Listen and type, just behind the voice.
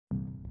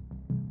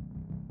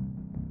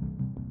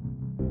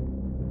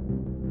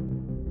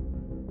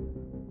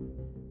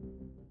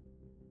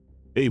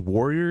Hey,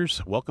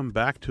 Warriors, welcome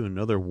back to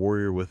another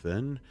Warrior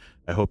Within.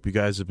 I hope you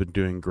guys have been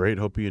doing great.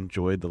 Hope you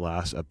enjoyed the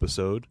last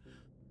episode.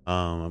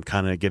 I'm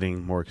kind of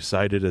getting more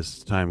excited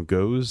as time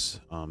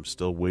goes. I'm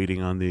still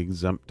waiting on the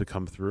exempt to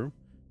come through.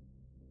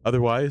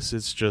 Otherwise,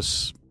 it's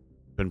just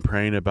been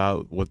praying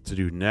about what to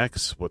do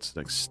next, what's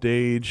the next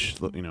stage,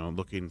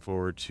 looking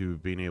forward to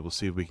being able to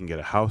see if we can get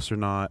a house or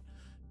not.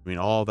 I mean,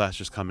 all that's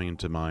just coming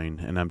into mind,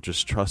 and I'm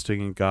just trusting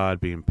in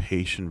God, being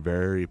patient,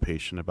 very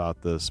patient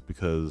about this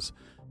because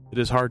it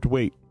is hard to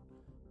wait,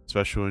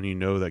 especially when you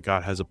know that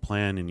God has a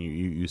plan and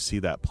you see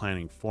that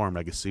planning formed.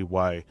 I can see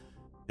why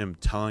him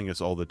telling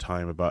us all the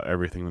time about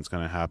everything that's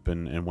going to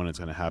happen and when it's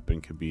going to happen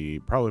could be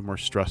probably more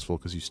stressful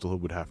because you still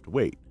would have to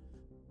wait.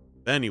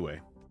 Anyway,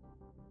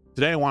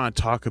 today I want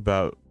to talk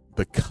about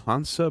the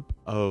concept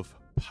of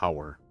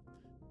power.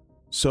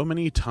 So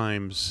many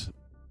times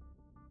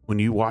when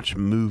you watch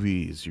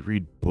movies, you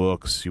read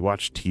books, you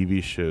watch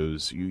TV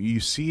shows, you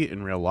see it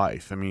in real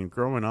life. I mean,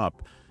 growing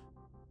up,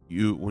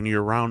 when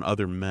you're around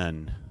other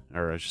men,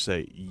 or I should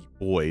say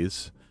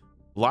boys,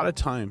 a lot of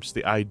times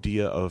the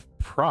idea of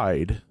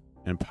pride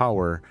and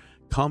power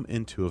come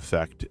into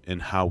effect in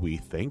how we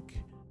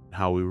think and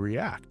how we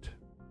react.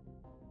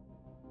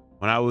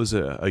 When I was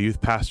a youth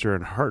pastor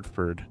in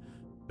Hartford,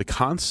 the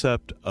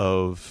concept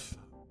of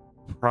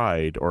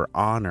pride or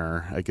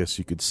honor, I guess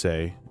you could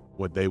say,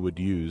 what they would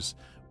use,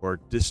 or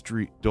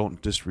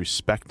don't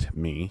disrespect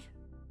me,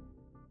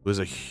 was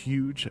a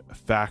huge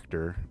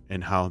factor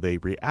in how they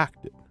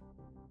reacted.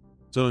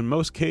 So in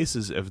most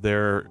cases, if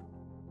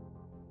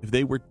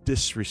they were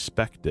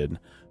disrespected,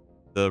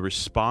 the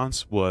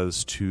response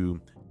was to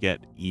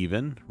get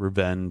even,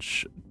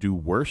 revenge, do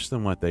worse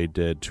than what they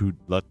did to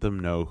let them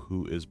know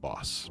who is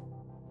boss.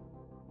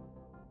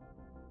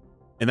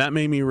 And that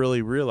made me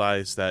really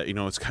realize that,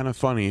 it's kind of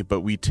funny,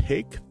 but we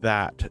take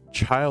that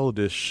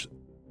childish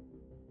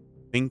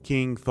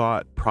thinking,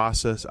 thought,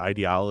 process,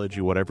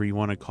 ideology, whatever you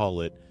want to call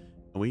it,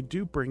 and we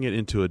do bring it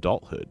into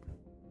adulthood,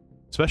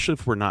 especially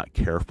if we're not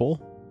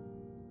careful.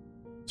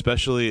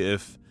 Especially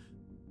if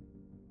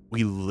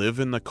we live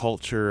in the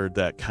culture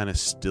that kind of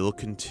still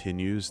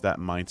continues that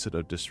mindset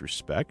of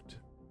disrespect.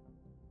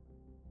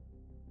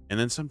 And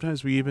then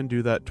sometimes we even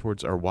do that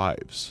towards our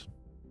wives.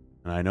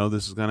 And I know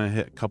this is going to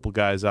hit a couple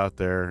guys out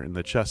there in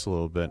the chest a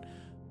little bit.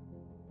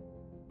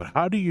 But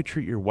how do you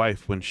treat your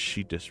wife when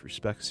she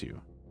disrespects you?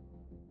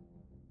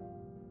 I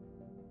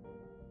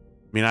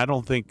mean, I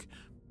don't think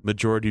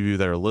majority of you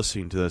that are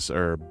listening to this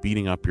are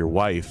beating up your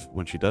wife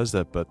when she does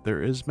that, but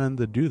there is men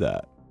that do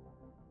that.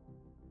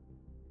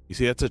 You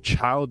see, that's a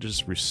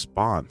childish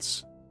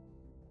response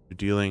to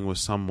dealing with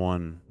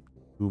someone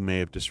who may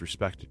have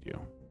disrespected you.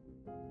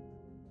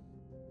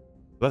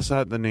 That's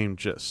not the name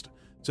gist.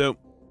 So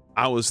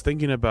I was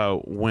thinking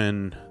about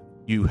when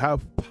you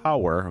have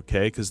power,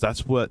 okay, because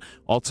that's what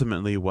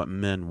ultimately what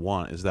men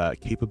want, is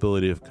that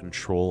capability of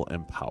control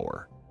and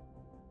power.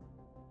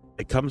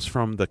 It comes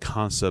from the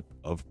concept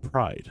of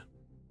pride.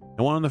 And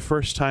one of the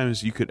first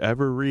times you could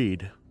ever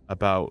read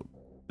about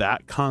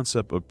that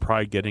concept of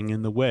pride getting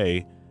in the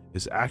way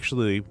is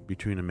actually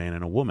between a man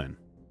and a woman.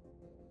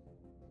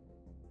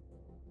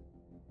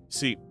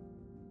 See,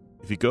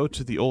 if you go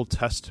to the Old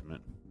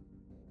Testament,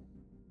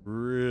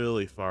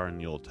 really far in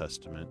the Old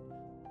Testament,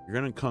 you're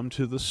going to come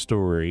to the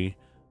story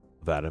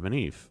of Adam and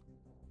Eve.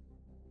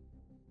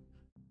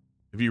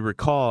 If you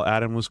recall,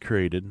 Adam was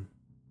created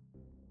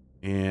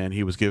and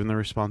he was given the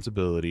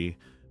responsibility,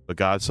 but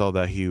God saw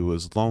that he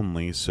was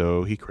lonely,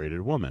 so he created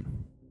a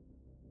woman.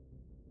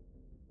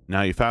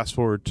 Now you fast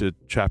forward to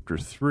chapter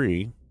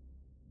 3,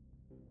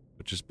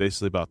 which is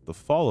basically about the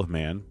fall of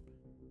man,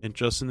 and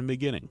just in the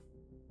beginning.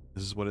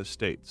 This is what it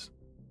states.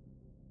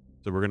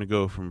 So we're going to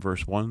go from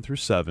verse 1 through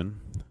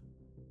 7.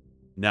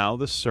 Now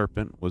the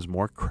serpent was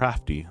more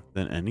crafty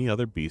than any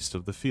other beast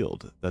of the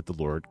field that the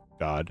Lord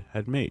God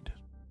had made.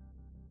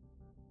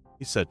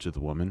 He said to the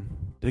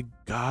woman, "Did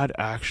God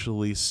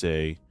actually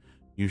say,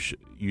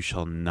 you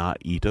shall not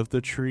eat of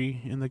the tree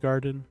in the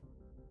garden?"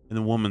 And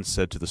the woman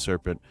said to the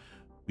serpent,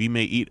 "We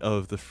may eat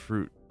of the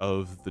fruit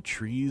of the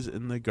trees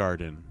in the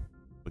garden.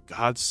 But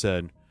God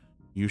said,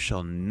 you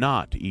shall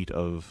not eat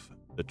of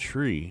the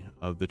fruit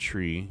of the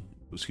tree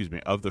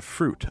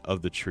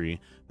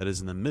that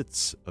is in the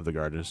midst of the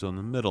garden, so in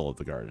the middle of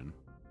the garden.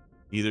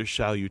 Neither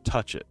shall you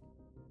touch it,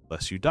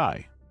 lest you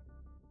die."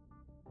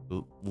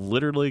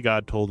 Literally,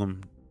 God told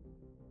them,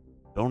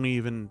 don't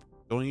even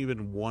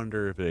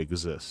wonder if it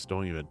exists.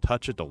 Don't even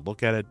touch it. Don't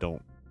look at it.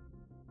 Don't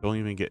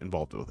even get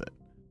involved with it.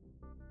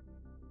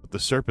 But the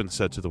serpent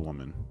said to the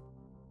woman,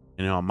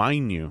 and now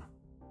mind you,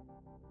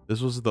 this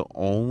was the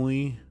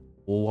only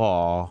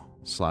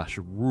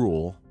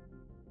law/rule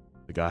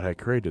that God had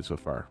created so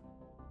far.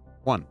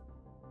 1.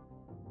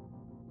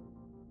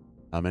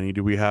 How many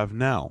do we have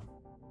now?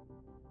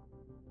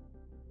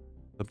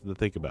 Something to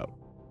think about.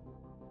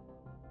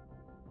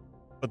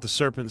 But the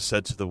serpent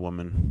said to the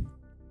woman,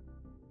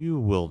 "You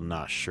will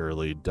not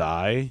surely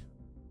die,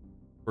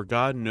 for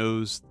God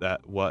knows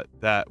that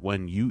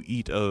when you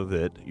eat of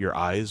it, your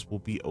eyes will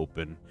be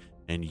open,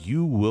 and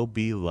you will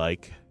be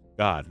like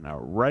God. Now,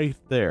 right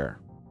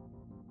there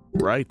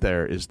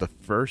is the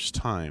first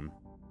time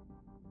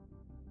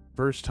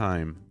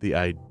the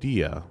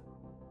idea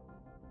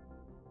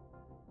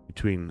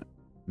between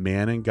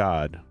man and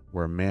God,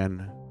 where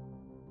man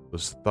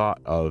was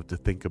thought of to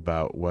think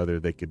about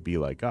whether they could be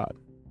like God.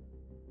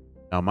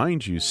 Now,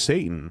 mind you,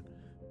 Satan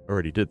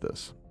already did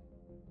this.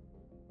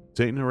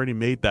 Satan already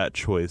made that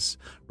choice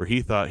where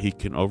he thought he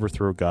can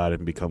overthrow God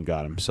and become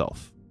God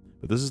himself.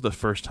 But this is the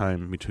first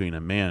time between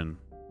a man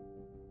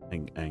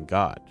and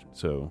God.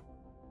 So,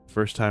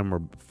 first time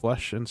where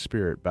flesh and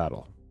spirit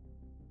battle,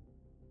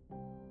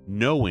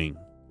 knowing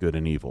good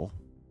and evil.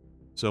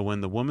 So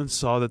when the woman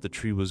saw that the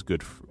tree was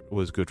good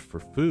for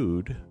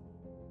food,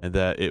 and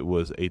that it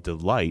was a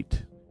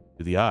delight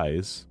to the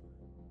eyes,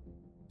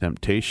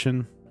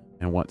 temptation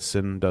and what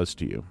sin does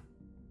to you.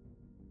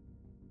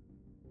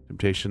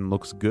 Temptation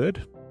looks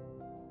good,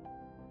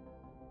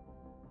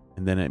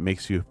 and then it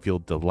makes you feel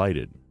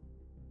delighted.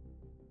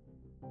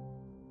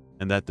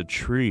 And that the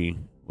tree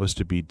was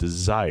to be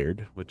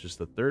desired, which is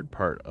the third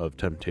part of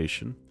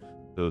temptation.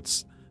 So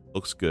it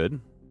looks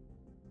good.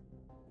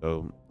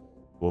 So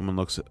woman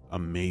looks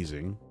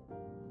amazing.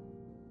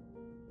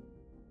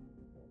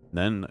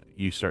 Then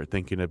you start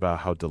thinking about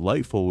how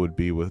delightful it would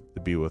be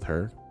to be with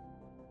her.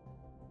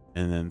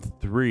 And then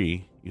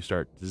 3, you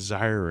start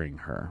desiring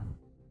her.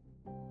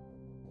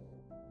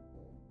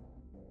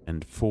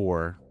 And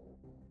 4,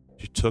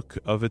 she took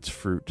of its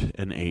fruit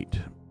and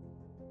ate.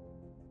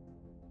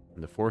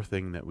 And the fourth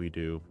thing that we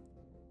do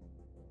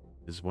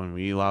is when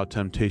we allow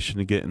temptation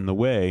to get in the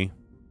way,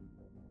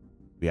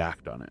 we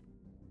act on it.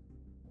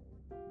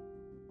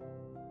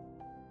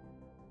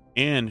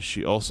 And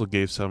she also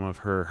gave some of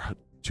her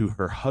to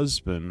her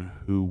husband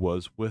who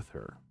was with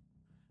her.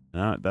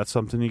 Now, that's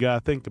something you got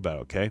to think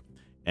about, okay?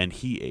 And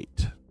he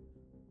ate.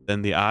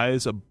 Then the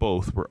eyes of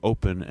both were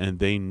open, and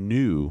they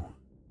knew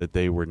that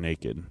they were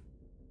naked.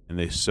 And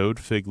they sewed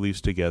fig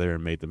leaves together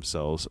and made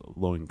themselves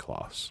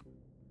loincloths.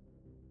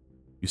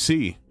 You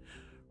see,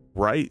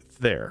 right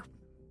there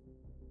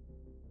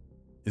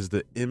is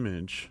the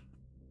image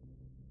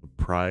of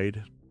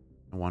pride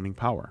and wanting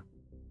power.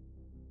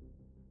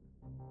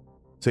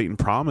 Satan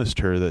promised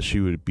her that she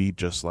would be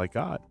just like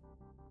God,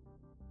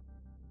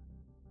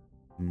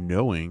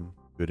 knowing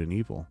good and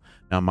evil.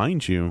 Now,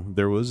 mind you,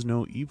 there was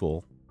no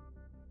evil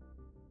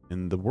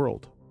in the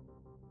world.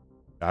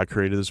 God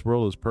created this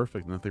world as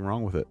perfect, nothing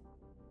wrong with it.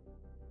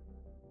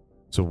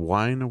 So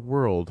why in the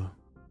world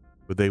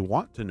would they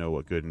want to know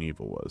what good and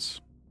evil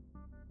was?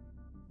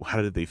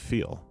 How did they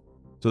feel?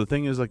 So the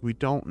thing is, like, we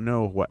don't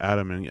know what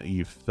Adam and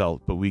Eve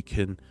felt, but we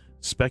can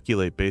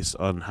speculate based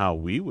on how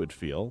we would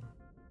feel.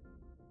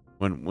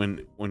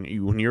 When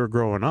you were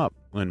growing up,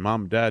 when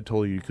mom and dad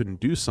told you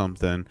couldn't do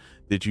something,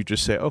 did you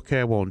just say,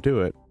 okay, I won't do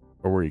it?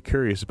 Or were you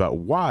curious about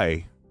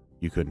why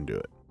you couldn't do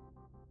it?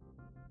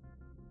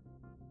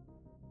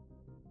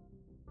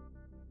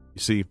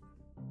 You see,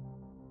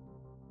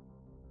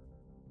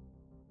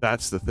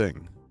 that's the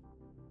thing.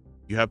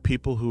 You have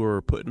people who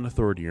are put in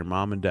authority, your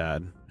mom and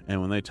dad,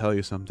 and when they tell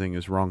you something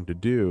is wrong to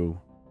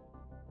do,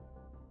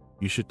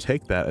 you should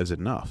take that as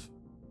enough.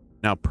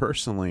 Now,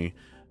 personally,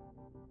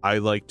 I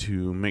like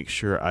to make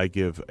sure I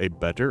give a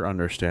better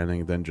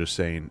understanding than just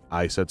saying,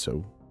 I said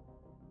so.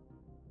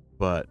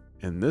 But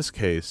in this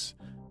case,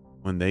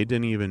 when they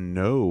didn't even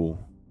know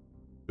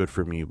good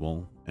from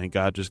evil, and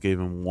God just gave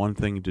them one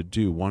thing to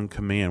do, one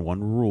command,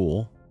 one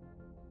rule,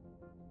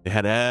 they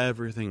had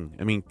everything.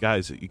 I mean,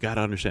 guys, you got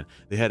to understand,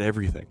 they had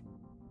everything.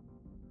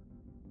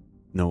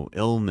 No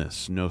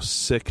illness, no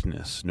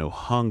sickness, no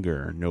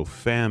hunger, no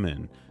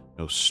famine,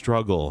 no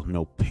struggle,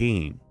 no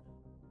pain.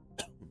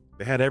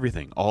 They had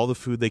everything, all the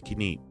food they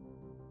could eat.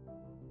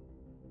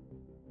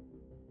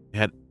 They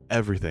had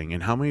everything.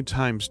 And how many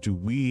times do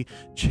we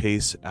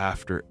chase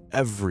after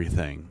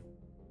everything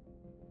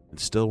and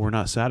still we're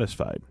not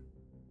satisfied?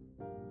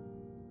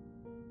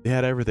 They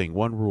had everything,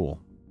 one rule: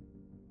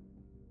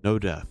 no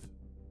death.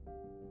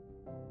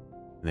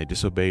 And they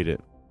disobeyed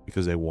it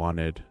because they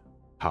wanted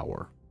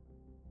power.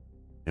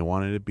 They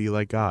wanted to be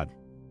like God.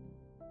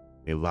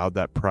 They allowed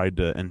that pride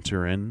to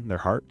enter in their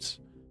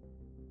hearts,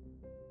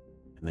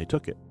 and they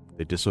took it.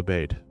 They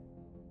disobeyed.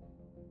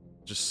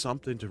 Just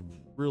something to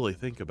really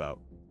think about.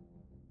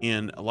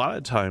 And a lot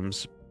of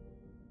times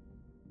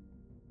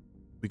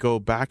we go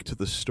back to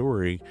the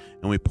story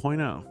and we point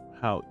out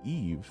how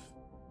Eve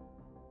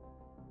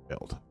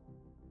failed.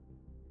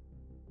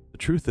 The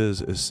truth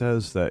is, it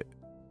says that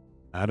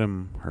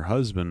Adam, her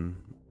husband,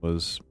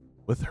 was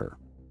with her.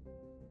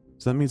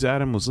 So that means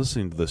Adam was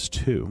listening to this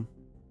too.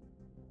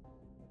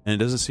 And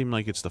it doesn't seem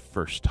like it's the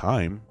first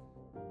time.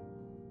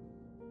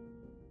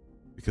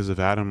 Because if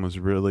Adam was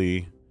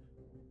really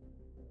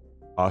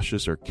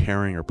cautious or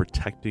caring or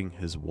protecting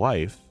his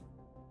wife,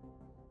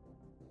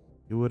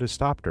 he would have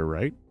stopped her,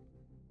 right?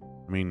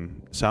 I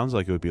mean, it sounds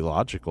like it would be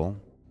logical.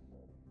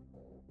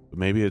 But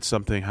maybe it's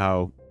something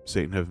how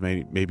Satan have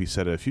maybe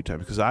said it a few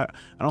times. Because I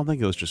don't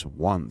think it was just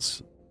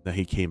once that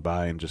he came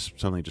by and just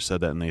suddenly just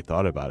said that and they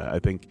thought about it. I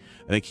think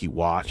he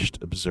watched,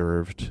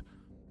 observed.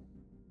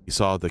 He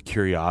saw the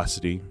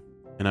curiosity.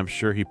 And I'm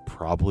sure he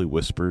probably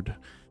whispered,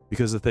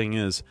 because the thing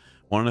is,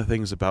 one of the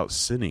things about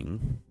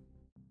sinning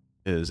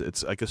is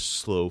it's like a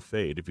slow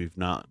fade. If you've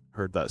not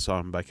heard that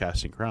song by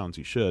Casting Crowns,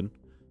 you should.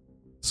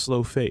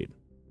 Slow fade.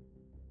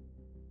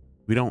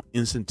 We don't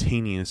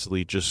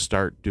instantaneously just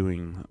start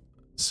doing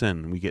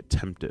sin. We get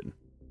tempted.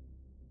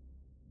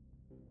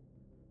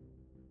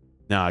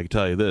 Now, I can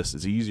tell you this,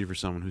 it's easy for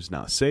someone who's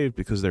not saved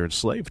because they're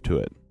enslaved to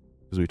it,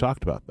 because we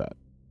talked about that.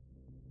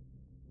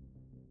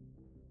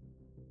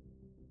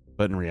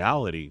 But in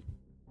reality,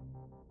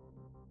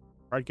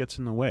 pride gets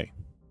in the way.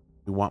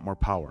 We want more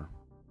power.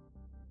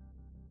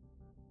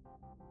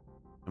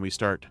 And we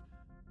start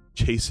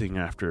chasing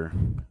after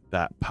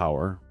that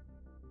power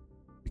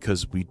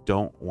because we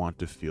don't want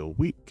to feel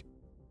weak.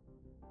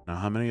 Now,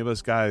 how many of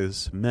us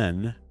guys,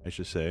 men, I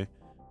should say,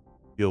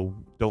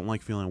 don't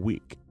like feeling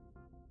weak?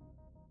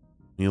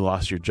 You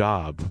lost your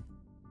job,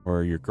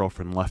 or your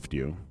girlfriend left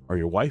you, or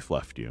your wife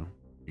left you,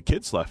 your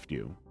kids left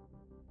you.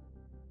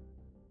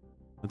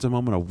 It's a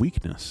moment of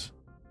weakness.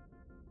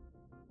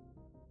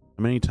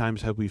 How many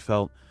times have we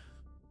felt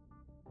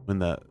when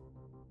the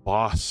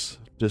boss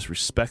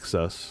disrespects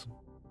us,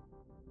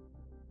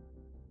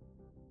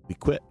 we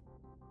quit?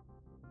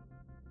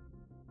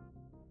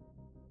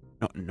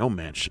 No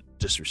man should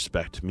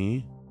disrespect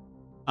me.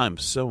 I'm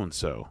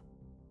so-and-so.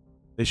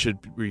 They should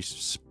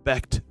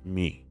respect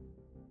me.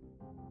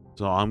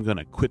 So I'm going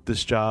to quit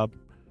this job,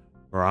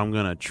 or I'm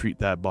going to treat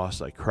that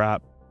boss like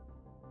crap.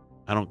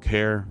 I don't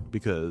care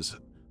because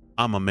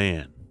I'm a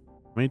man.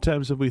 How many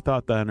times have we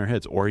thought that in our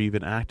heads, or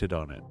even acted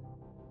on it?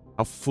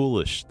 How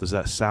foolish does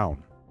that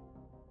sound?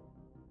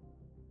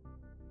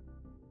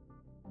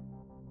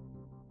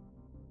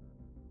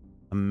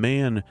 A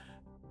man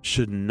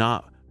should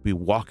not be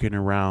walking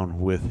around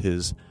with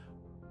his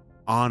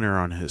honor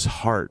on his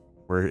heart,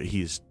 where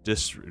he's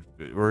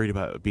worried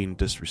about being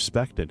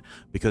disrespected,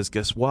 because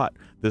guess what?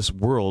 This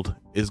world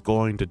is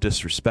going to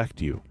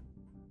disrespect you.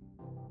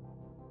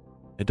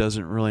 It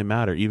doesn't really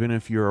matter. Even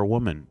if you're a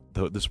woman,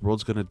 this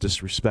world's going to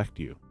disrespect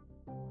you.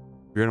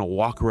 You're going to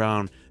walk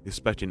around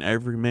expecting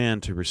every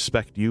man to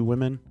respect you,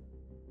 women.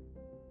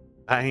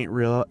 That ain't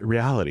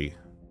reality.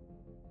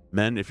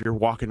 Men, if you're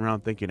walking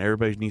around thinking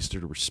everybody needs to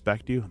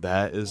respect you,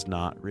 that is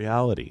not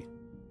reality.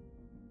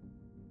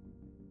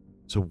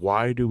 So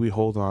why do we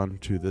hold on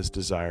to this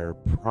desire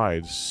of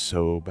pride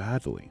so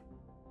badly?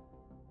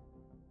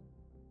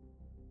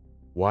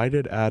 Why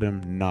did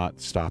Adam not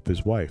stop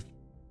his wife?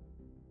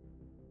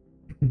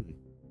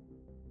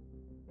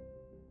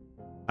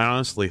 I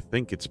honestly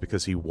think it's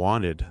because he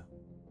wanted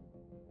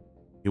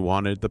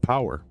the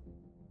power.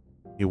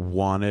 He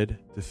wanted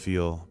to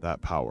feel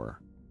that power.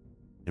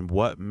 And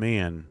what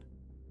man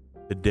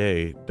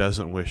today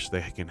doesn't wish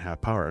they can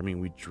have power? I mean,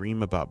 we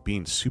dream about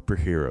being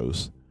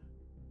superheroes.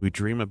 We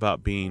dream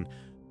about being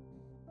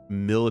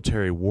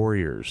military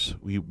warriors.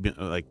 We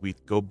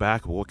go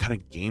back. What kind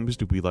of games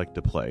do we like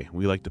to play?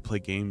 We like to play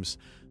games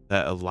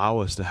that allow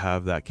us to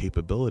have that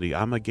capability.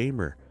 I'm a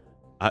gamer.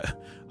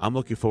 I'm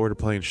looking forward to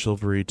playing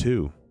Chivalry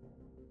 2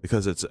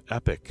 because it's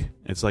epic.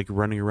 It's like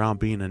running around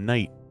being a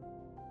knight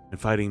and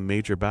fighting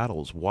major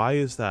battles. Why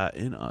is that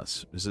in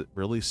us? Is it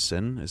really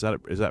sin? Is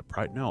that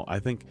pride? No, I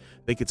think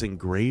it's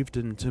engraved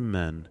into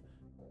men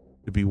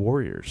to be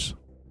warriors.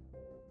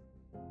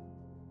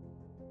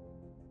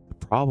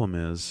 The problem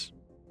is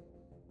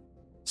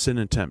sin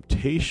and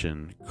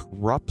temptation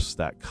corrupts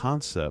that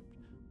concept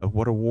of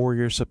what a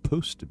warrior is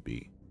supposed to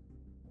be.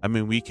 I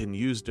mean, we can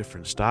use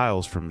different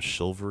styles, from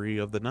chivalry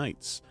of the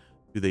knights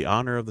to the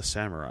honor of the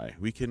samurai.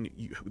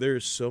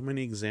 There's so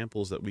many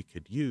examples that we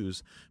could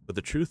use, but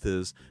the truth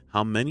is,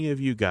 how many of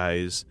you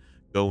guys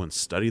go and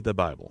study the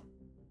Bible?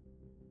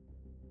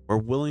 We're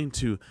willing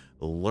to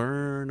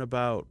learn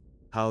about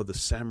how the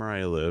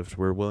samurai lived.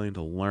 We're willing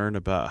to learn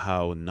about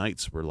how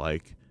knights were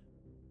like,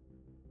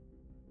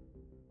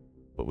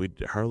 but we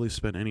hardly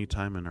spend any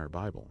time in our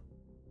Bible.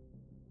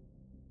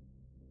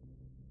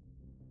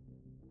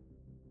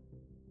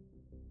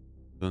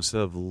 So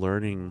instead of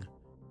learning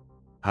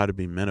how to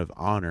be men of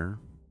honor,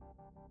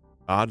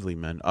 godly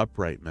men,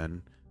 upright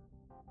men,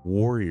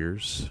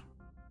 warriors,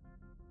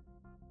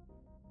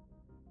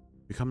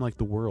 become like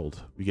the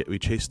world. We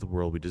chase the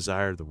world. We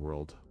desire the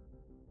world.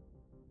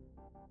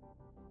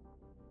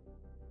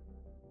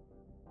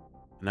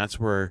 And that's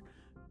where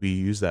we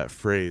use that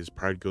phrase,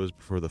 pride goes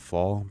before the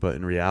fall. But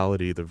in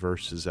reality, the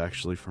verse is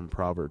actually from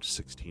Proverbs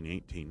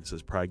 16:18. It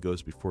says, pride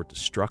goes before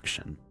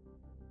destruction,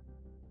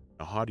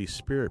 a haughty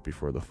spirit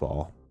before the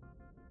fall.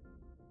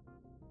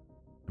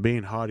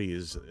 Being haughty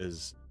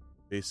is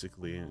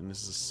basically, and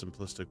this is a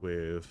simplistic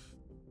way of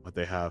what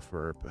they have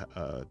for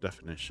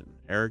definition,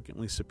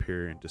 arrogantly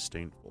superior and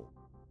disdainful.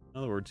 In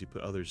other words, you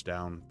put others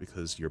down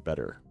because you're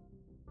better.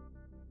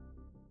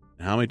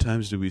 And how many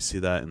times do we see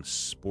that in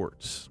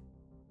sports?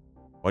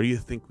 Why do you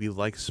think we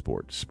like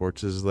sports?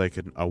 Sports is like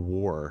a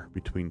war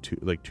between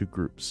two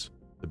groups,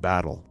 the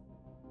battle.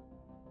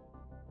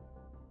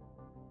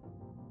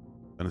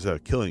 And instead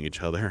of killing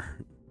each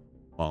other,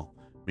 well,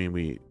 I mean,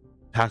 we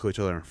tackle each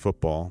other in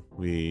football,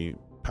 we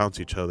pounce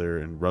each other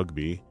in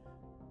rugby,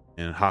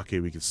 In hockey,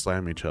 we can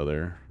slam each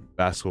other.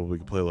 Basketball, we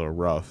can play a little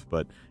rough.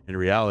 But in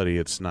reality,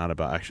 it's not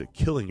about actually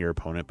killing your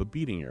opponent, but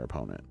beating your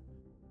opponent,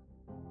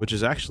 which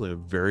is actually a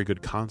very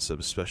good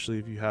concept, especially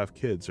if you have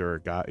kids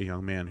or a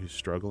young man who's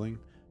struggling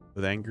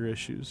with anger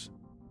issues.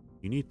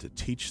 You need to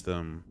teach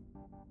them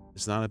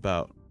it's not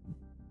about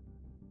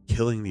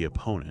killing the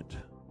opponent,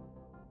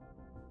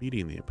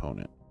 beating the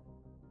opponent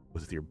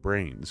with your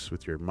brains,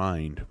 with your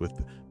mind,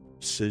 with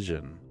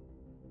precision.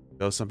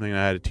 That was something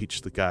I had to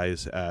teach the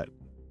guys at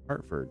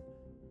Hartford.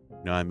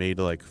 I made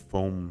like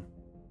foam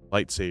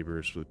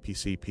lightsabers with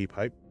PCP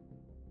pipe,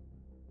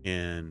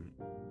 and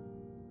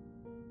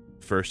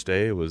first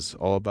day it was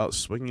all about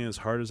swinging as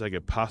hard as I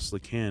could possibly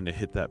can to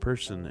hit that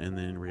person, and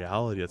then in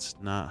reality that's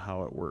not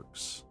how it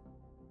works.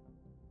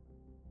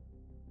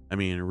 I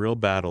mean, in a real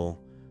battle,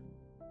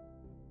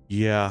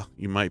 yeah,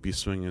 you might be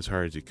swinging as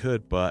hard as you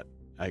could, but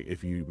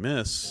if you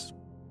miss,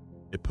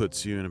 it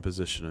puts you in a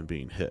position of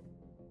being hit,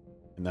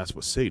 and that's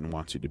what Satan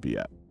wants you to be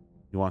at.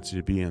 He wants you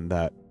to be in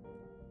that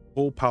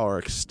full power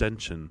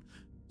extension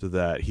so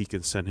that he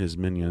can send his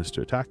minions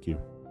to attack you.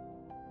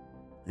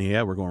 And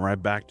yeah, we're going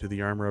right back to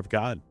the armor of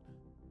God.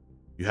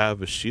 You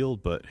have a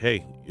shield, but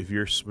hey, if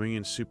you're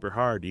swinging super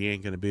hard, you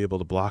ain't going to be able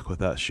to block with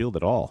that shield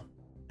at all.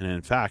 And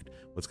in fact,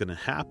 what's going to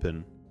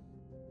happen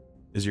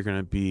is you're going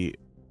to be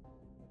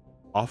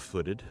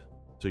off-footed,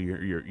 so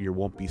you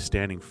won't be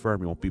standing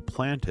firm, you won't be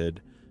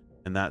planted,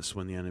 and that's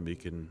when the enemy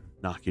can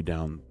knock you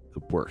down the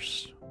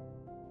worst.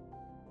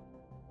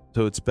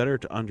 So it's better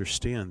to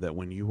understand that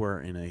when you are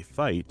in a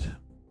fight,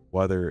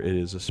 whether it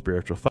is a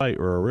spiritual fight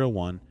or a real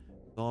one,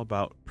 it's all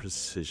about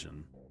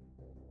precision.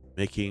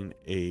 Making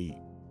a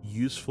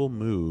useful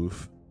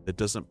move that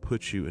doesn't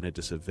put you in a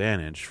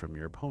disadvantage from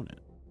your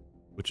opponent,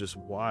 which is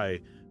why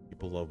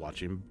people love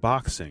watching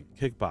boxing,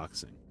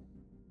 kickboxing.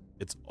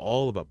 It's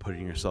all about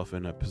putting yourself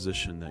in a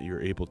position that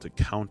you're able to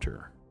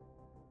counter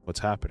what's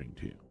happening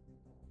to you.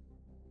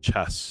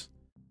 Chess,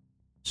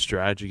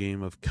 strategy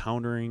game of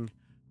countering,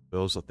 but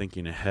also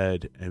thinking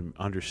ahead and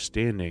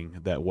understanding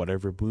that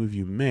whatever move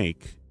you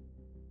make,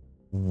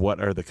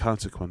 what are the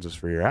consequences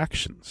for your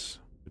actions,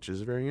 which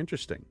is very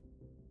interesting.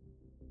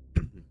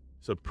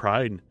 So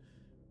pride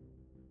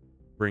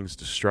brings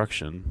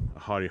destruction. A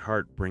haughty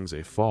heart brings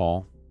a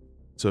fall.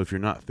 So if you're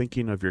not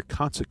thinking of your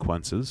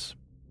consequences,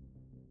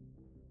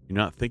 you're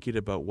not thinking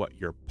about what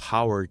your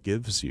power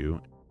gives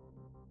you,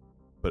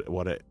 but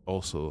what it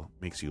also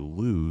makes you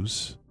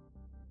lose,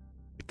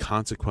 the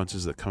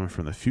consequences that come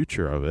from the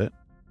future of it.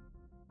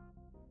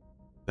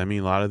 I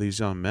mean, a lot of these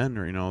young men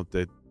are,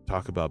 they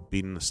talk about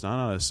beating the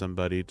snot out of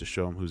somebody to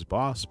show them who's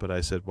boss, but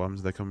I said, why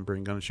don't they come and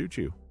bring a gun and shoot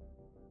you?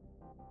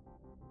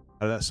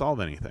 How did that solve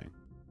anything?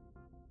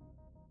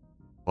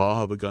 Well,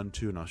 I'll have a gun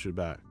too and I'll shoot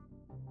back.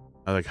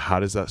 I'm like, how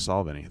does that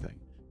solve anything?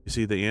 You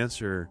see, the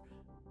answer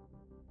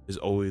is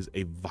always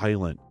a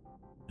violent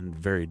and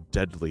very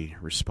deadly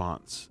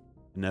response.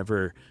 It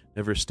never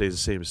stays the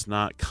same. It's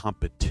not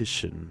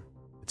competition.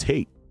 It's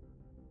hate.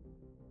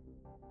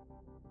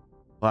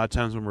 A lot of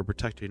times when we're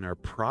protecting our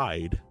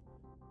pride,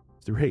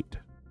 it's through hate.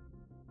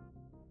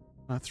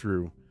 Not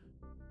through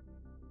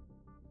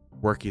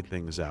working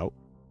things out.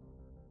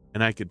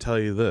 And I could tell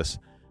you this,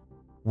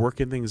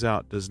 working things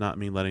out does not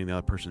mean letting the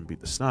other person beat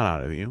the snot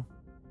out of you.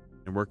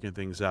 And working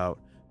things out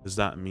does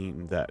not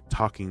mean that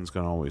talking is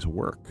going to always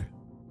work.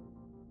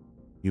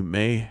 You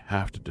may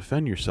have to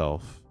defend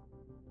yourself,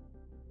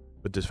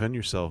 but defend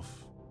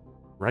yourself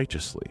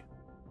righteously,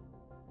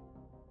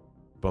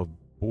 above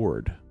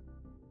board,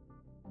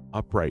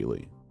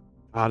 uprightly,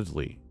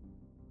 godly,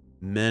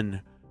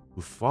 men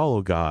who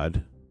follow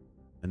God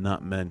and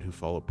not men who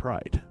follow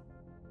pride.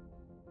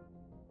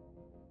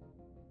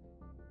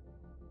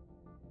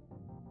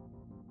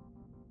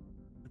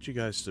 I want you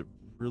guys to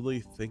really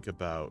think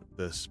about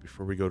this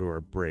before we go to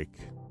our break.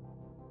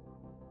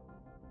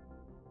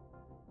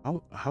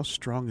 How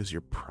strong is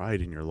your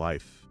pride in your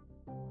life?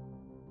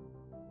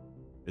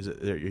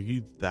 Are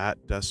you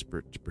that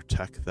desperate to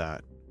protect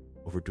that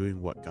over doing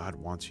what God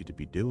wants you to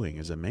be doing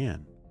as a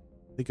man?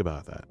 Think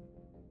about that.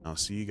 I'll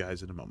see you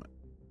guys in a moment.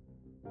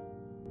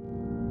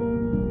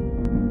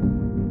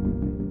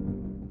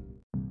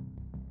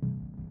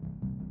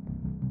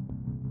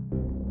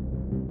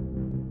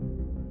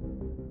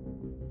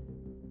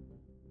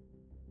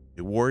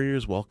 Hey,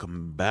 Warriors,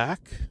 welcome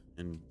back.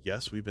 And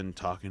yes, we've been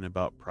talking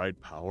about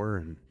pride, power,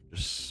 and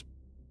just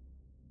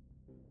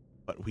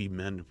what we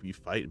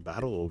fight and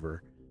battle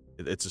over.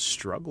 It's a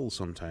struggle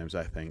sometimes,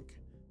 I think,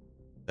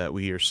 that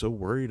we are so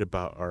worried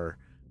about our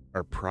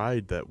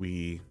pride that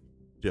we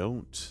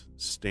don't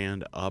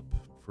stand up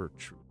for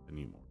truth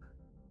anymore.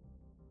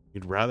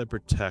 We'd rather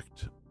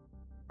protect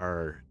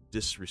our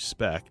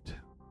disrespect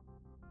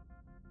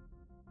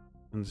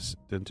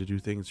than to do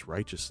things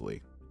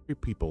righteously, treat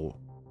people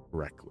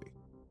correctly.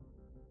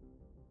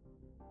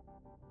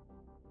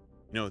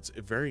 It's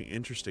very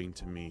interesting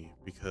to me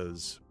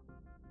because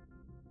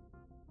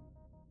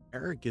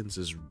arrogance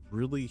is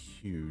really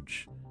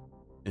huge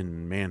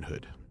in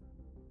manhood.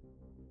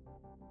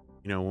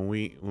 When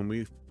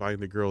we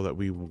find the girl that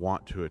we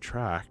want to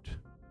attract,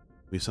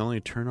 we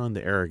suddenly turn on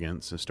the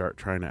arrogance and start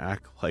trying to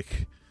act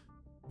like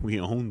we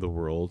own the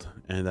world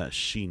and that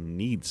she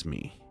needs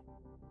me,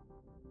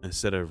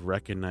 instead of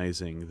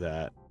recognizing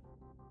that,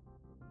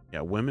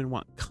 yeah, women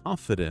want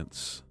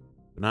confidence,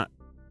 but not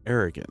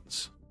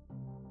arrogance.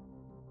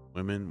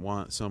 Women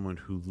want someone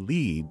who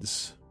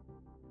leads,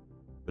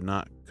 but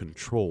not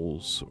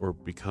controls or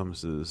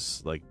becomes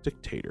this like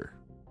dictator.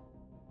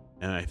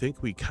 And I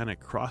think we kind of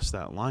cross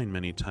that line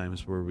many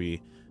times where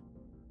we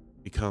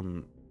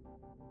become,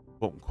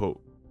 quote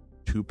unquote,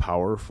 too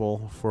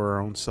powerful for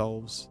our own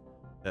selves,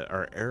 that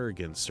our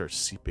arrogance starts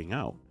seeping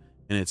out.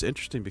 And it's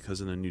interesting because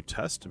in the New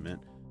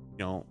Testament,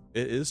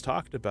 it is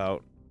talked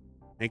about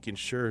making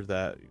sure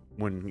that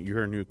when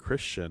you're a new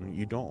Christian,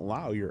 you don't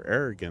allow your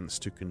arrogance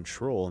to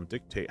control and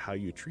dictate how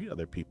you treat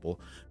other people,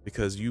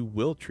 because you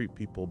will treat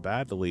people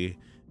badly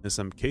in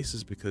some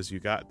cases because you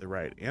got the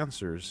right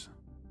answers.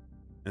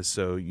 And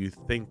so you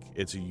think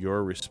it's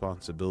your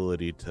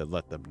responsibility to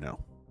let them know.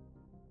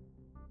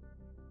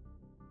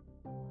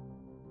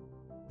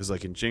 Because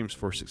like in James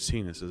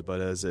 4:16, it says, "But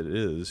as it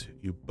is,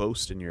 you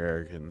boast in your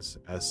arrogance,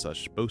 as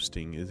such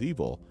boasting is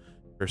evil."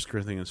 1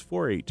 Corinthians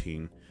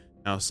 4:18,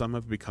 "Now some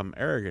have become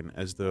arrogant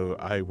as though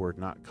I were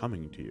not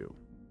coming to you."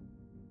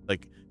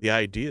 Like, the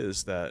idea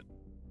is that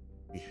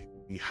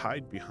we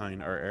hide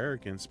behind our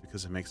arrogance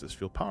because it makes us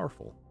feel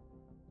powerful.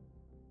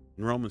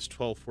 In Romans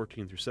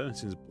 12:14-17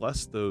 says,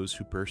 "Bless those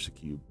who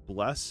persecute you,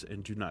 bless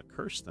and do not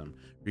curse them.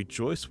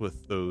 Rejoice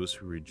with those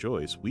who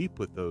rejoice, weep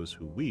with those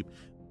who weep.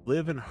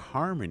 Live in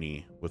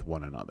harmony with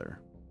one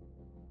another.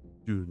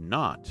 Do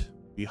not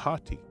be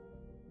haughty,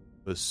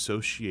 but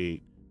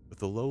associate with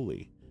the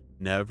lowly.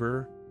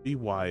 Never be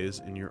wise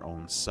in your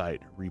own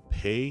sight.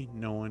 Repay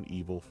no one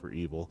evil for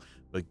evil,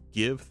 but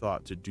give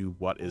thought to do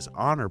what is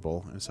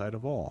honorable in sight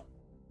of all."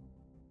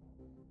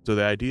 So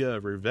the idea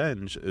of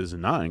revenge is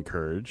not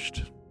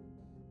encouraged.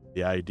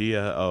 The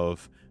idea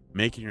of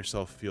making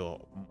yourself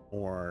feel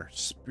more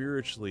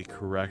spiritually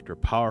correct or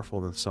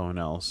powerful than someone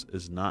else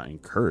is not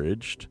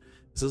encouraged.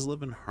 It says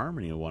live in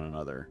harmony with one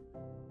another.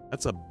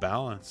 That's a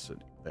balance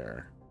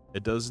there.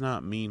 It does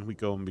not mean we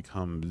go and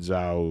become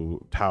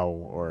Tao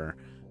or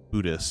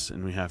Buddhists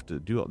and we have to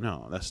do it.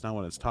 No, that's not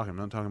what it's talking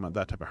about. I'm not talking about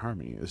that type of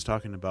harmony. It's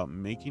talking about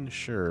making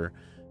sure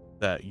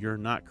that you're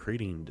not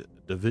creating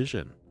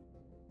division,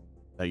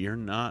 that you're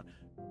not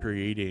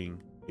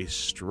creating a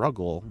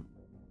struggle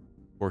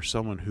for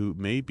someone who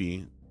may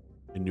be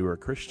a newer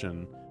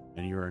Christian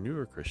and you're a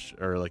newer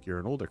Christian, or like you're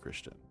an older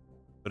Christian.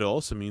 But it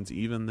also means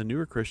even the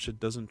newer Christian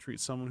doesn't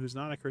treat someone who's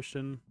not a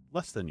Christian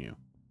less than you.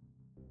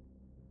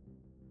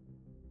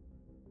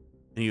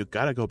 And you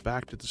got to go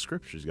back to the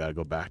scriptures. You got to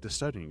go back to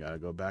studying. You got to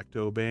go back to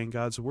obeying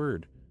God's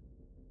word.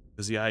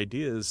 Because the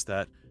idea is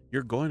that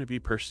you're going to be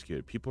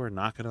persecuted. People are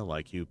not going to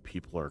like you.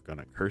 People are going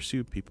to curse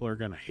you. People are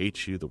going to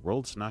hate you. The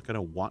world's not going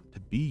to want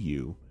to be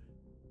you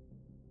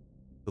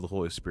until the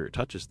Holy Spirit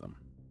touches them,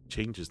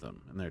 changes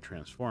them, and they're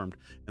transformed.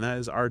 And that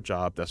is our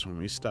job. That's when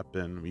we step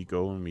in, we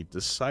go and we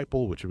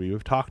disciple, which we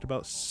have talked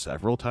about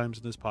several times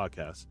in this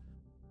podcast.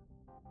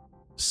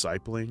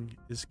 Discipling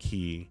is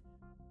key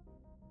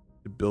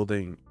to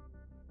building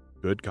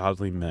good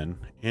godly men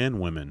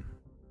and women.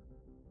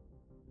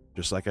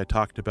 Just like I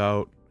talked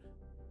about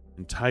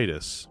in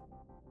Titus.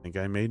 I think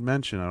I made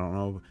mention, I don't know,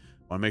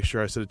 I want to make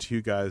sure I said it to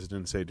you guys, I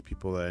didn't say it to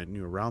people that I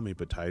knew around me,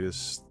 but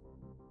Titus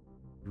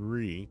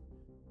 3,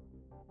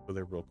 go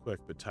there real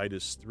quick, but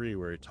Titus 3,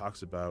 where he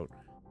talks about,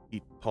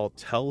 Paul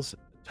tells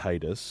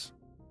Titus,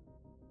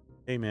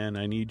 "Hey man,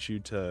 I need you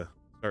to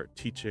start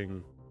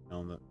teaching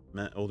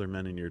the older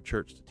men in your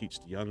church to teach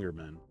the younger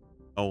men.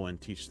 Oh, and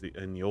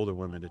the older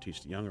women to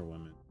teach the younger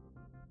women."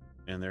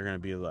 And they're going to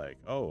be like,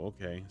 "Oh,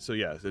 okay." So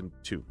yeah, it's in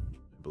 2,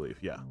 I believe.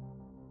 Yeah.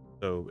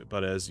 So,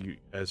 but as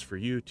for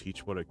you,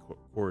 teach what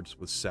accords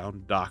with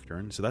sound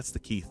doctrine. So that's the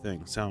key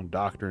thing. Sound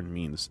doctrine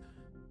means,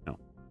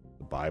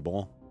 the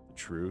Bible, the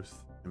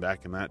truth. And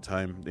back in that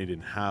time, they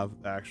didn't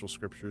have the actual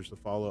scriptures to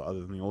follow other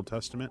than the Old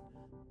Testament.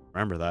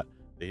 Remember that.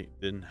 They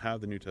didn't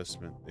have the New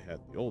Testament. They had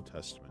the Old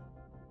Testament.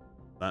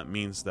 That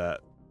means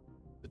that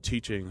the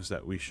teachings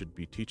that we should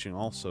be teaching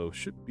also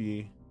should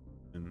be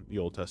in the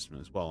Old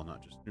Testament as well,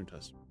 not just New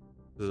Testament.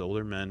 Because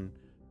older men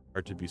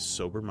are to be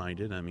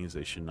sober-minded. That means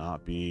they should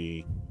not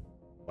be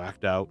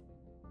whacked out,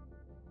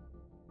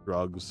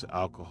 drugs,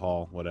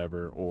 alcohol,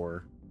 whatever,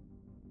 or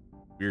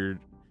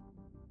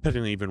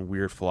technically even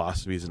weird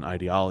philosophies and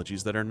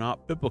ideologies that are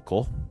not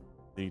biblical.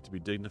 They need to be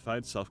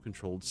dignified,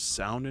 self-controlled,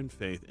 sound in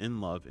faith,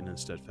 in love, and in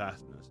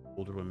steadfastness.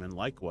 Older women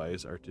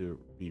likewise are to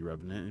be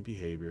reverent in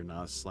behavior,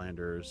 not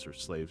slanderers or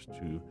slaves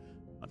to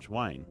much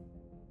wine.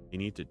 You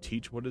need to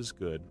teach what is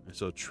good, and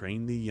so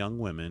train the young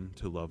women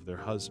to love their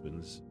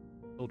husbands,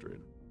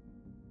 children.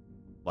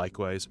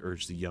 Likewise,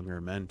 urge the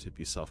younger men to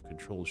be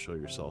self-controlled, show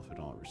yourself in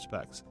all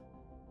respects.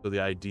 So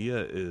the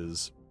idea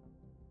is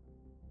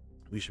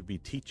we should be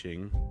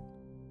teaching,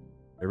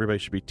 everybody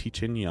should be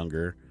teaching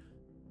younger,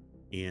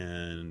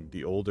 and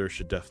the older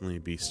should definitely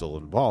be still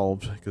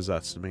involved, because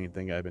that's the main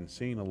thing I've been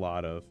seeing a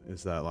lot of,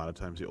 is that a lot of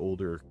times the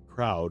older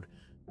crowd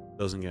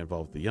doesn't get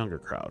involved with the younger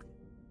crowd.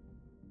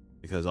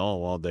 Because, oh,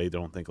 well, they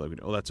don't think like,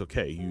 oh, that's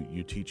okay.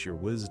 You teach your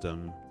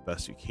wisdom the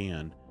best you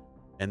can.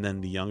 And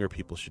then the younger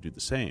people should do the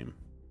same.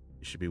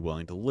 You should be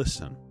willing to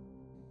listen,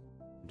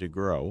 to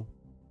grow,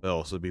 but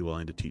also be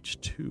willing to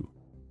teach too.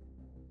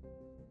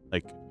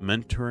 Like,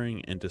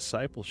 mentoring and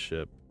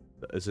discipleship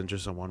isn't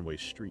just a one-way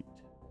street.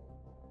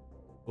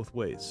 Both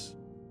ways.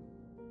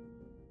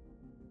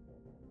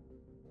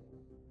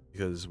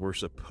 Because we're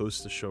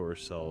supposed to show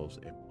ourselves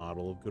a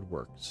model of good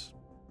works.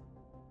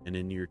 And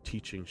in your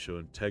teaching, show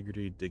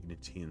integrity,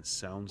 dignity, and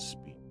sound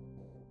speech.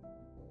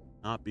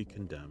 Not be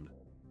condemned,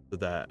 so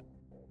that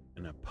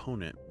an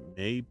opponent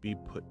may be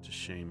put to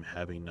shame,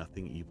 having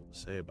nothing evil to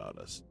say about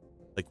us.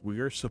 Like, we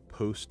are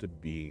supposed to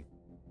be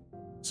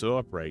so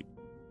upright,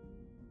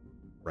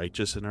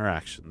 righteous in our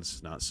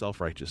actions, not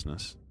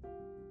self-righteousness.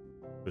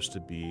 We're supposed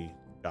to be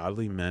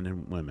godly men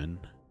and women.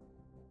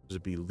 We're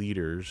supposed to be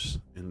leaders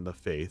in the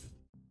faith,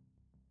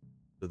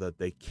 so that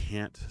they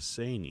can't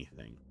say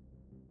anything,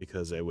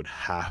 because it would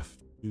have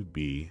to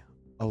be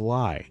a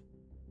lie.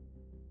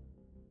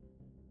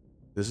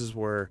 This is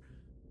where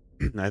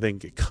I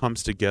think it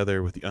comes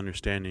together with the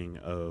understanding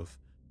of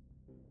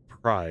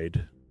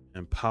pride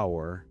and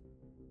power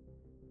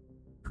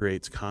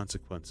creates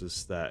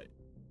consequences that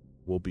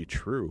will be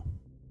true.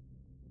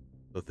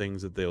 The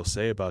things that they'll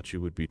say about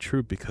you would be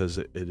true because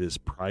it is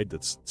pride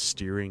that's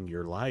steering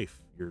your life,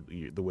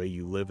 the way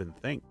you live and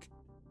think.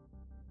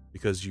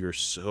 Because you're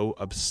so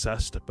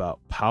obsessed about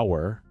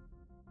power,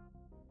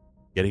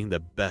 getting the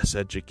best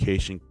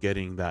education,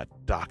 getting that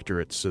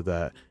doctorate so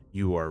that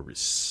you are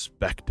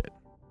respected.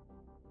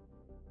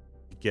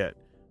 Get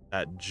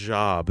that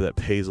job that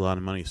pays a lot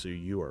of money so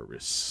you are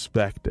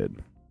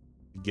respected.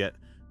 Get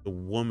the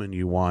woman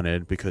you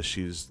wanted because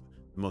she's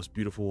the most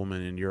beautiful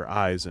woman in your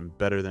eyes and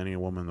better than any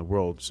woman in the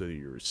world so that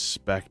you're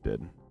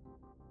respected.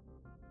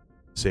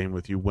 Same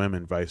with you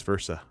women, vice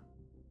versa.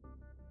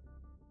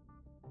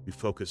 We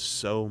focus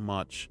so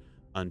much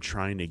on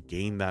trying to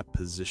gain that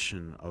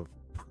position of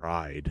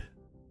pride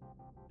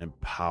and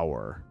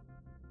power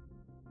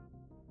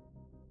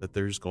that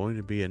there's going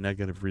to be a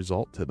negative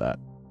result to that.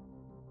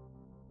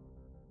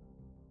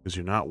 Because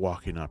you're not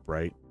walking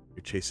upright.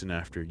 You're chasing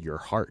after your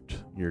heart,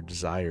 your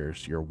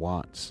desires, your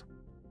wants.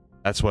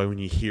 That's why when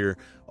you hear,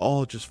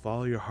 oh, just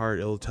follow your heart,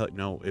 it'll tell you,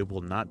 no, it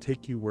will not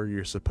take you where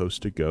you're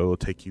supposed to go. It'll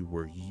take you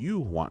where you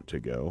want to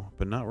go,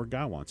 but not where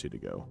God wants you to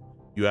go.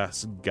 You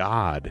ask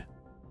God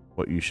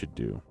what you should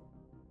do.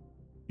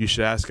 You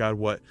should ask God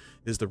what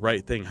is the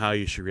right thing, how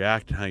you should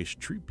react, and how you should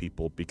treat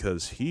people,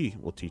 because He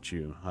will teach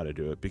you how to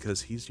do it,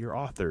 because He's your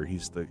author.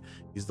 He's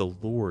the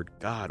Lord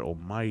God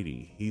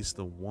Almighty. He's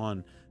the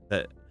one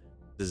that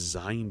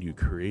designed you,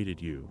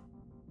 created you.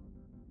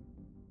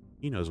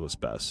 He knows what's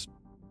best.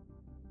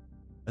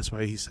 That's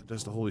why He sent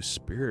us the Holy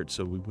Spirit,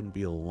 so we wouldn't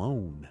be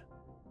alone.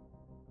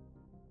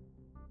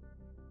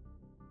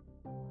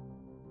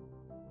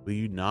 Will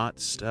you not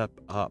step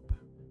up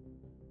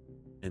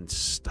and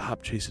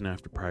stop chasing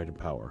after pride and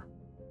power?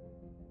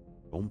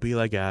 Don't be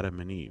like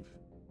Adam and Eve.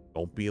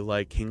 Don't be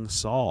like King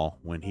Saul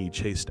when he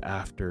chased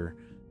after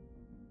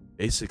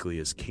basically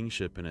his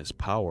kingship and his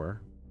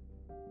power.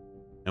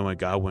 And when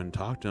God went and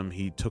talked to him,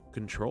 he took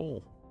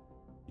control.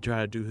 He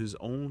tried to do his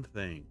own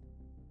thing.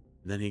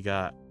 And then he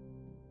got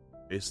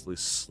basically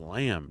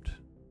slammed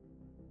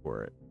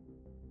for it.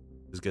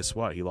 Because guess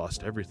what? He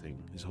lost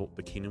everything.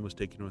 The kingdom was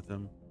taken with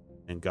him,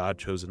 and God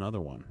chose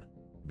another one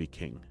to be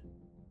king.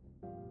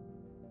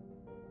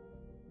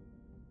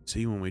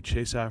 See, when we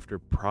chase after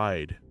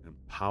pride and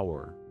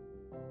power,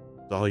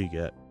 it's all you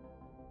get.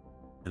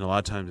 And a lot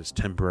of times it's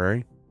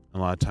temporary.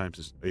 And a lot of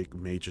times it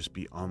may just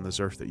be on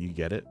this earth that you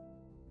get it.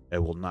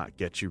 It will not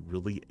get you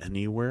really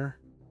anywhere.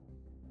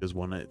 Because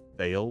when it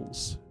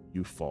fails,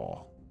 you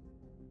fall.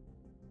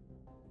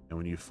 And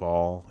when you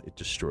fall, it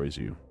destroys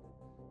you.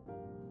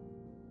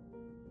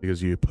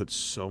 Because you put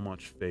so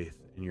much faith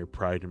in your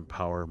pride and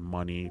power,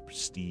 money,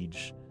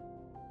 prestige,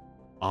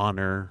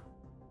 honor,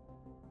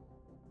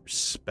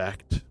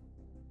 respect.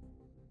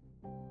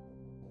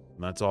 And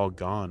that's all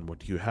gone. What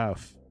do you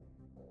have?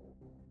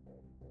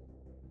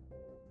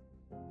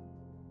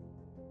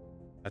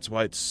 That's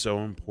why it's so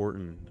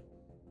important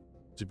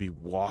to be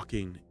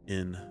walking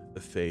in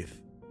the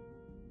faith,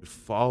 to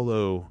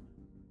follow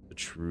the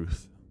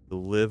truth, to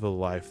live a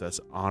life that's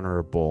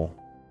honorable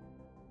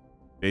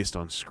based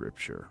on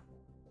Scripture,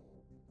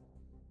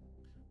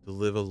 to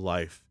live a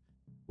life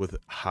with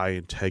high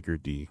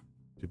integrity,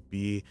 to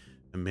be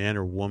a man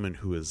or woman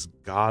who is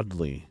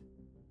godly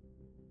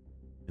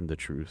in the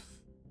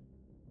truth,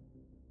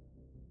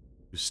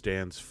 who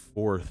stands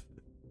forth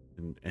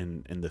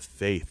in the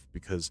faith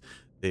because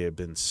they have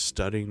been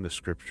studying the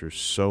Scriptures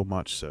so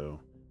much so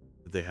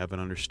that they have an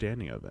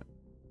understanding of it.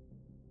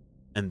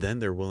 And then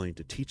they're willing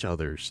to teach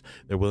others.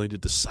 They're willing to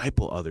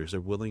disciple others. They're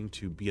willing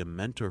to be a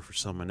mentor for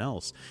someone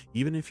else.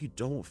 Even if you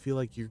don't feel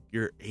like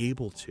you're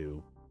able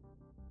to,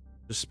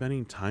 just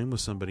spending time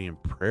with somebody in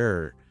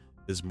prayer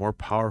is more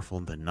powerful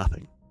than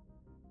nothing.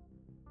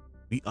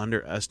 We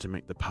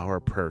underestimate the power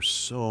of prayer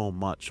so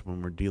much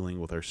when we're dealing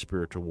with our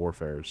spiritual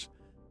warfares,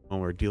 when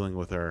we're dealing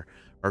with our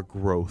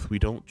growth. We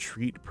don't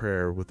treat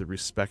prayer with the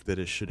respect that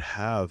it should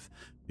have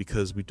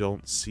because we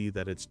don't see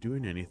that it's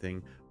doing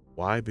anything.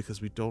 Why?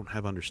 Because we don't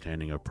have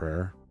understanding of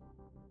prayer.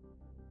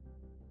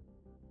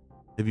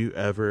 Have you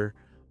ever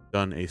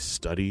done a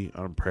study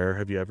on prayer?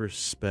 Have you ever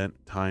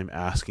spent time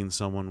asking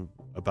someone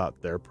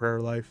about their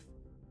prayer life?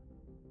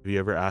 Have you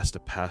ever asked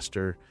a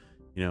pastor,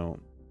 can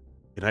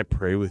I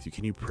pray with you?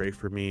 Can you pray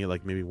for me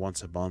like maybe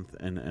once a month?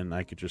 And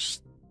I could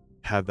just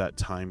have that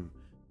time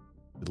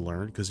to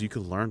learn, because you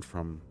could learn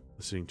from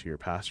listening to your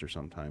pastor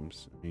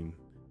sometimes. I mean,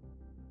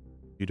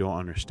 if you don't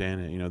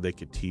understand it, they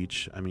could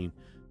teach. I mean,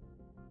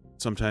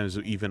 sometimes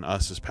even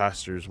us as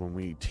pastors, when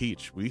we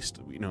teach,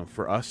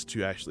 for us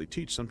to actually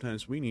teach,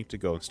 sometimes we need to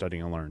go and study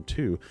and learn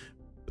too.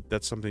 But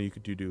that's something you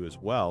could do as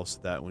well, so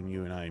that when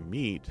you and I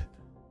meet,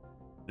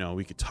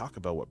 we could talk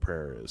about what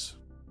prayer is,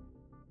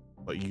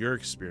 what your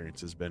experience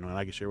has been, and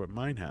I can share what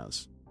mine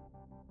has.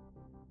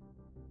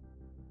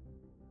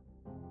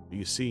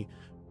 You see,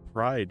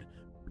 pride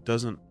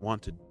doesn't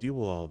want to deal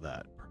with all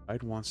that.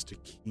 Pride wants to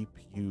keep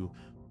you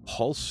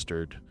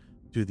holstered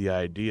to the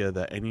idea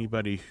that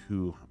anybody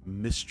who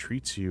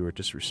mistreats you or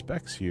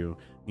disrespects you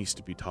needs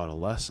to be taught a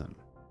lesson.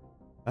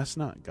 That's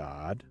not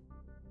God.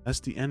 That's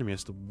the enemy.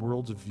 That's the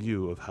world's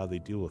view of how they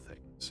deal with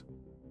things.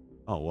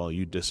 Oh, well,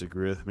 you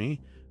disagree with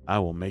me? I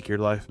will make your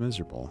life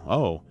miserable.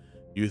 Oh,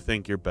 you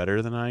think you're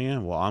better than I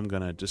am? Well, I'm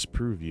going to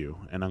disprove you,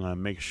 and I'm going to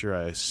make sure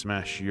I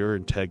smash your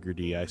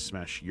integrity, I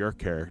smash your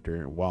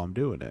character while I'm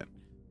doing it.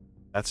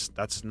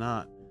 That's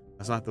not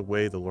the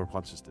way the Lord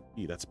wants us to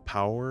be. That's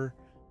power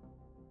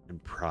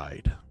and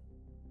pride.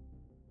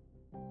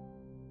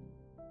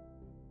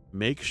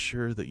 Make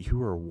sure that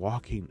you are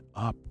walking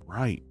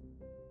upright.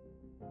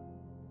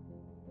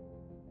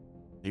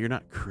 You're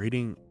not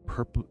creating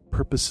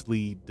purpose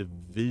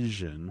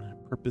division,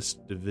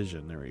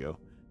 there we go,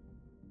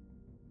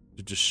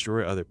 to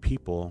destroy other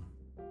people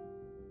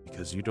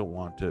because you don't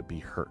want to be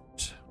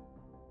hurt.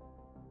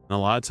 And a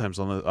lot of times,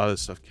 all the other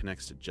stuff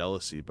connects to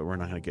jealousy, but we're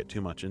not going to get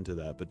too much into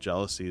that. But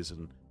jealousy is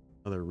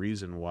another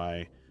reason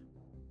why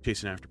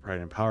chasing after pride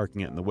and power can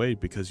get in the way,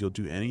 because you'll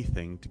do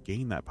anything to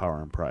gain that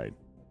power and pride.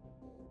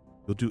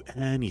 You'll do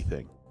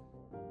anything.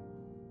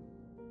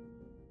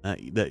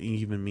 That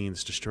even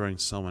means destroying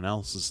someone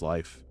else's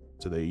life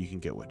so that you can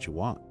get what you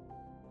want.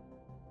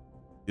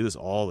 You do this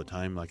all the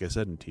time, like I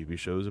said, in TV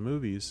shows and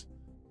movies.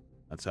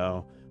 That's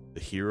how the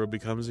hero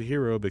becomes a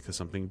hero, because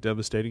something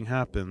devastating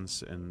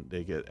happens and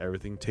they get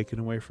everything taken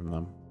away from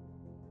them.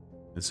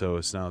 And so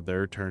it's now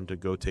their turn to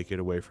go take it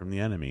away from the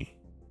enemy.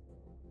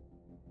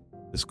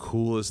 As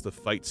cool as the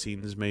fight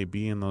scenes may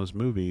be in those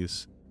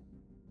movies,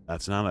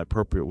 that's not an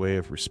appropriate way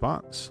of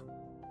response.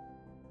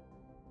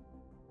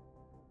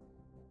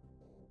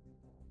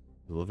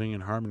 Living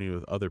in harmony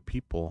with other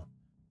people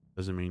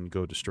doesn't mean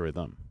go destroy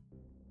them.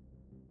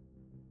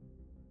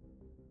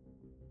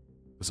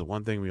 Because the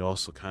one thing we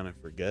also kind of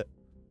forget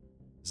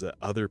is that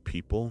other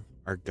people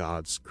are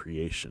God's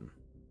creation.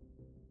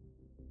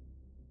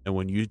 And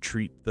when you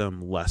treat them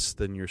less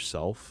than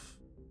yourself,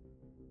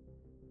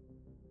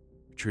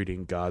 you're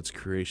treating God's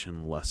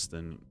creation less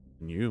than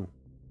you,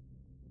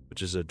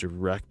 which is a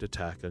direct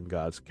attack on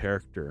God's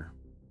character,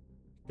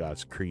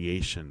 God's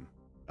creation,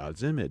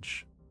 God's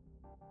image.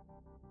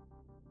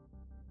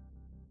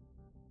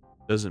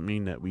 Doesn't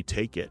mean that we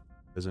take it.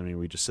 Doesn't mean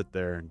we just sit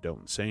there and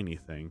don't say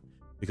anything,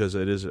 because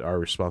it is our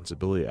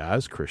responsibility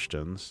as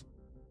Christians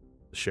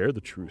to share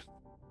the truth,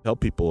 tell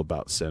people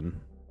about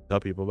sin, tell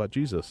people about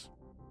Jesus.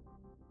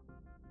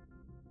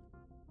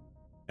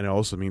 And it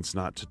also means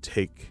not to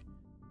take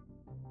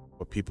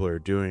what people are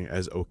doing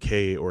as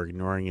okay or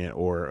ignoring it,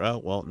 or,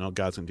 oh, well, no,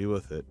 God's gonna deal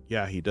with it.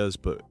 Yeah, he does,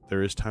 but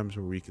there is times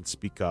where we can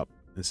speak up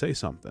and say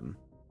something.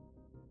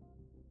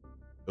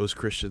 Those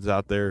Christians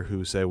out there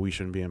who say we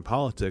shouldn't be in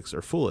politics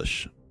are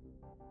foolish,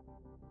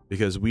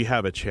 because we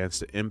have a chance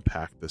to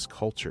impact this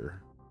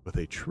culture with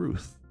a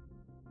truth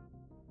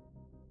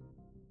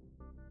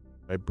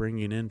by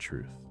bringing in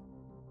truth.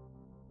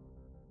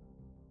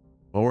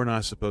 Well, we're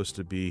not supposed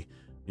to be,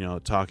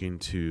 talking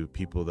to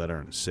people that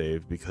aren't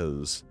saved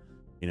because,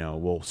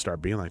 we'll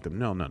start being like them.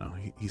 No.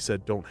 He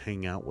said don't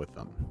hang out with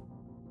them.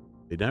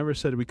 They never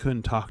said we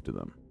couldn't talk to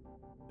them.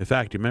 In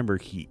fact, remember,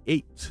 he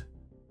ate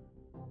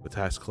with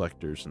tax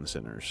collectors and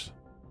sinners.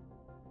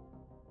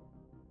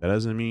 That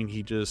doesn't mean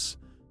he just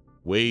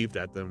waved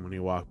at them when he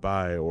walked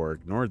by or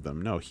ignored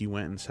them. No, he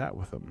went and sat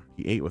with them.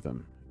 He ate with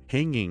them.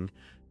 Hanging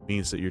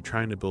means that you're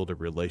trying to build a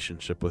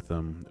relationship with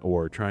them,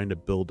 or trying to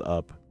build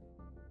up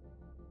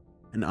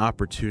an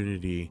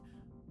opportunity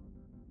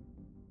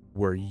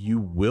where you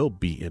will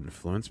be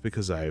influenced,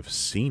 because I've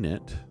seen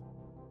it,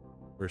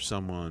 where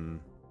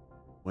someone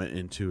went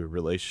into a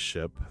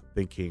relationship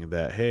thinking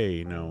that,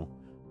 hey,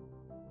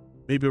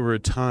 maybe over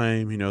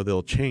time,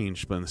 they'll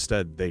change, but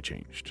instead they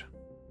changed.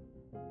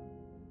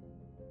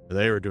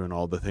 They were doing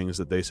all the things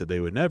that they said they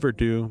would never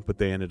do, but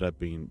they ended up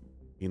being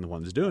the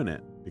ones doing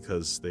it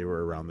because they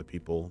were around the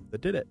people that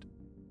did it.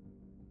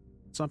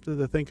 Something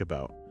to think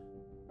about.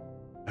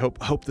 I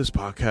hope this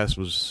podcast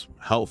was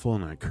helpful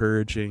and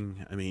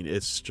encouraging. I mean,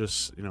 it's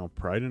just,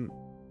 Pride and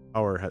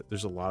Power.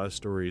 There's a lot of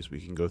stories we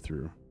can go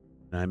through,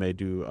 and I may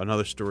do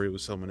another story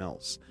with someone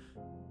else.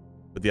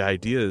 But the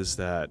idea is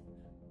that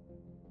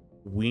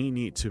we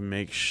need to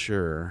make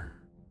sure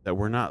that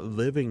we're not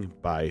living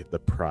by the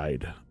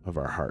pride of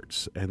our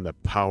hearts and the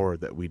power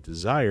that we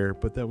desire,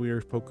 but that we are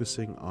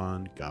focusing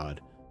on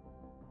God,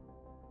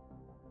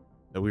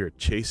 that we are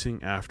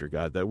chasing after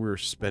God, that we're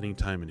spending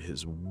time in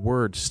His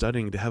Word,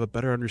 studying to have a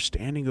better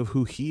understanding of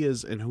who He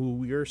is and who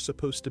we are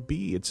supposed to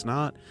be. It's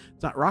not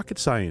rocket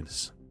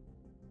science.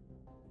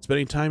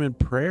 Spending time in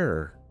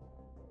prayer,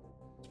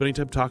 spending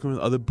time talking with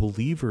other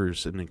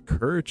believers and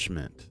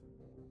encouragement.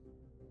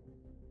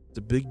 It's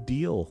a big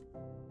deal.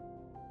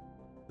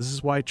 This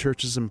is why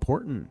church is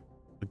important.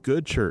 A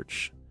good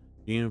church,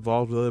 being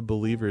involved with other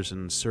believers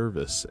in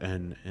service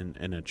and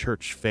a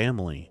church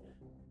family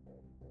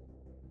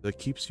that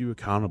keeps you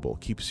accountable,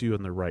 keeps you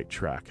on the right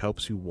track,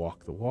 helps you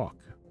walk the walk.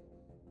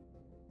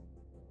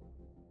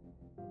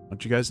 I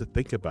want you guys to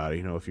think about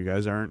it. If you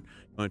guys aren't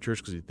going to church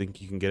because you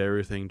think you can get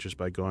everything just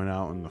by going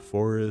out in the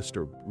forest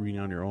or reading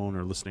on your own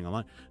or listening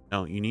online,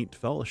 no, you need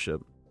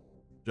fellowship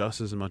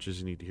just as much as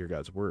you need to hear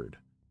God's word,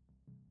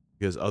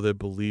 because other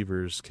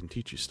believers can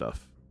teach you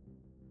stuff.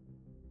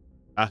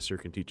 Pastor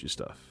can teach you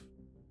stuff.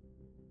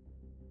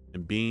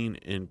 And being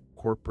in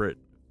corporate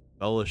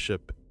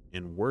fellowship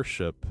in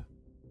worship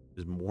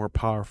is more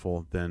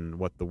powerful than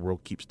what the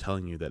world keeps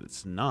telling you that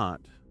it's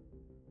not.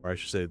 Or I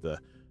should say the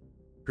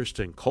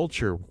Christian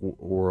culture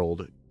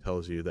world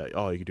tells you that,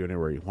 you can do it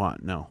anywhere you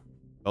want. No.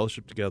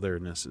 Fellowship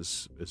togetherness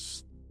is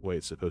the way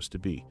it's supposed to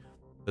be.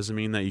 Doesn't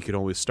mean that you can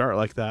always start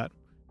like that.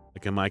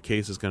 Like in my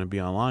case, it's going to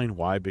be online.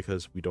 Why?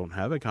 Because we don't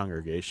have a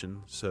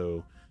congregation.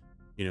 So,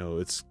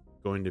 it's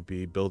going to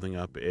be building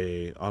up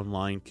a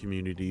online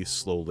community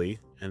slowly,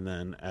 and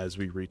then as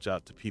we reach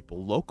out to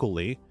people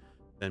locally,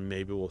 then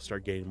maybe we'll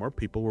start getting more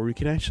people where we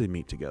can actually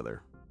meet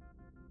together.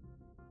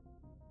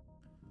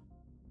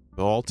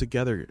 But all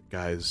together,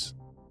 guys,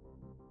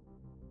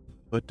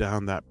 put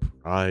down that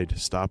pride.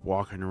 Stop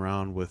walking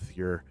around with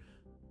your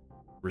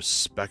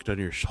respect on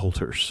your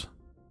shoulders,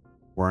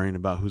 worrying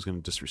about who's going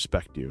to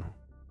disrespect you.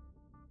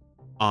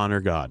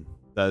 Honor God.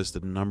 That is the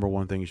number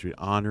one thing. You should be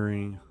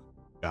honoring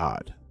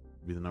God.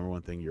 Be the number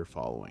one thing you're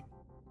following.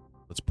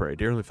 Let's pray.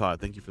 Dear Heavenly Father,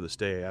 thank you for this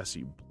day. I ask that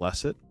you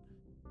bless it.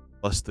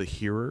 Bless the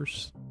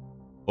hearers.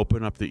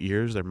 Open up the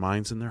ears, their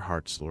minds, and their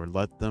hearts, Lord.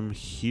 Let them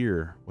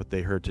hear what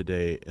they heard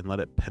today and let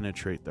it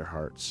penetrate their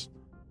hearts.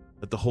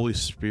 Let the Holy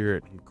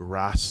Spirit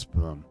grasp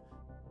them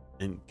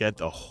and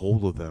get a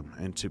hold of them,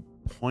 and to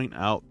point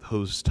out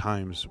those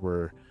times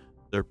where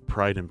their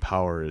pride and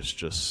power is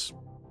just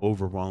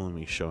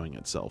overwhelmingly showing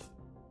itself.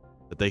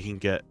 That they can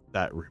get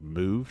that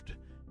removed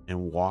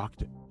and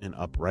walked in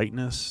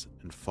uprightness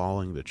and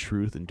following the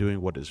truth and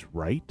doing what is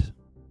right,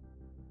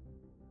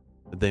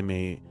 that they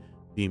may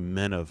be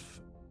men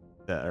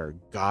that are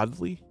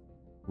godly,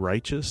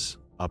 righteous,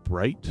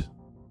 upright,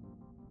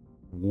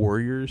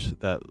 warriors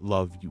that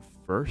love you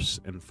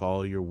first and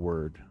follow your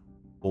word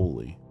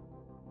wholly.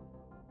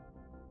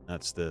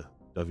 That's the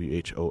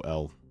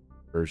WHOL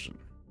version.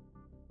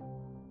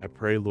 I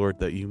pray, Lord,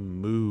 that you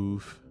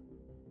move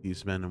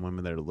these men and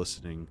women that are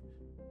listening,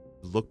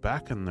 look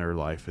back on their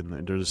life and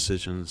their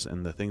decisions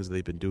and the things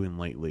they've been doing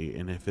lately,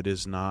 and if it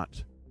is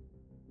not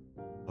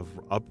of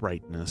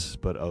uprightness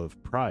but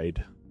of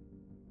pride,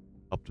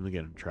 help them to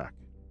get on track.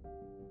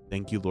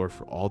 Thank you, Lord,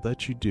 for all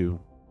that you do.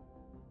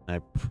 And I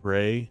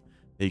pray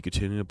that you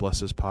continue to bless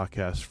this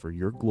podcast for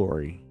your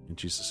glory. In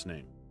Jesus'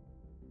 name,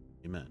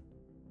 amen.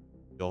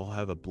 You all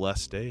have a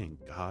blessed day, and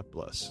God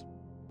bless.